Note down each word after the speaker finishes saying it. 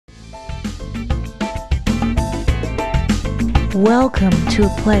Welcome to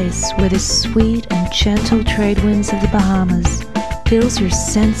a place where the sweet and gentle trade winds of the Bahamas fills your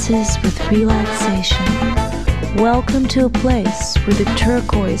senses with relaxation. Welcome to a place where the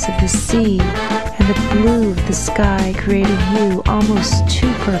turquoise of the sea and the blue of the sky create a hue almost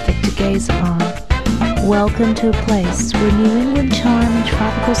too perfect to gaze upon. Welcome to a place where New England charm and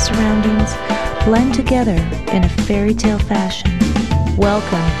tropical surroundings blend together in a fairy tale fashion.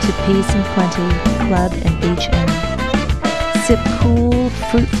 Welcome to Peace and Plenty Club and Beach Inn. Sip cool,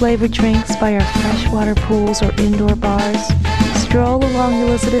 fruit-flavored drinks by our freshwater pools or indoor bars. Stroll along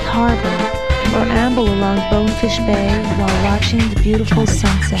Elizabeth Harbour or amble along Bonefish Bay while watching the beautiful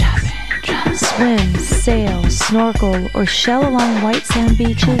sunsets. Swim, sail, snorkel, or shell along white sand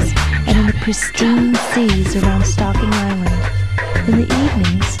beaches and in the pristine seas around Stocking Island. In the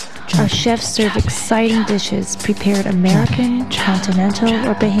evenings, our chefs serve exciting dishes prepared American, continental,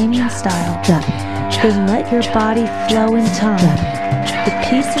 or Bahamian style. Then let your body flow in time. The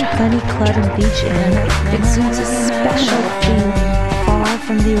Peace and Plenty Club and Beach Inn exudes a special feeling far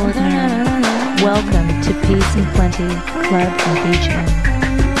from the ordinary. Welcome to Peace and Plenty Club and Beach Inn.